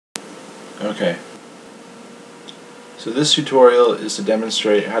Okay. So this tutorial is to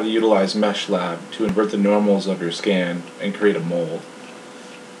demonstrate how to utilize Meshlab to invert the normals of your scan and create a mold.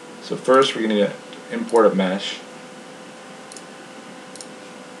 So first we're going to import a mesh.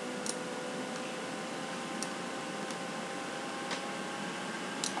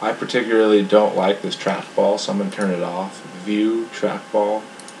 I particularly don't like this trackball, so I'm going to turn it off. View, trackball,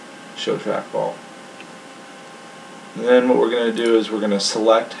 show trackball. And then what we're going to do is we're going to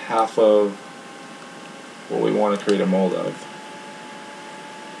select half of what we want to create a mold of.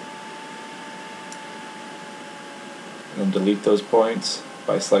 And then delete those points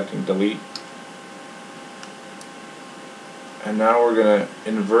by selecting delete. And now we're going to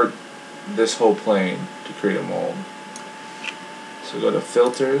invert this whole plane to create a mold. So go to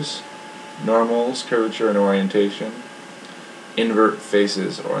Filters, Normals, Curvature and Orientation, Invert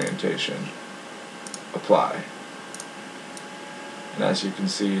Faces Orientation, Apply. And as you can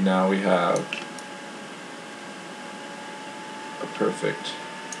see, now we have a perfect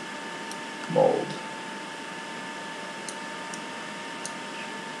mold.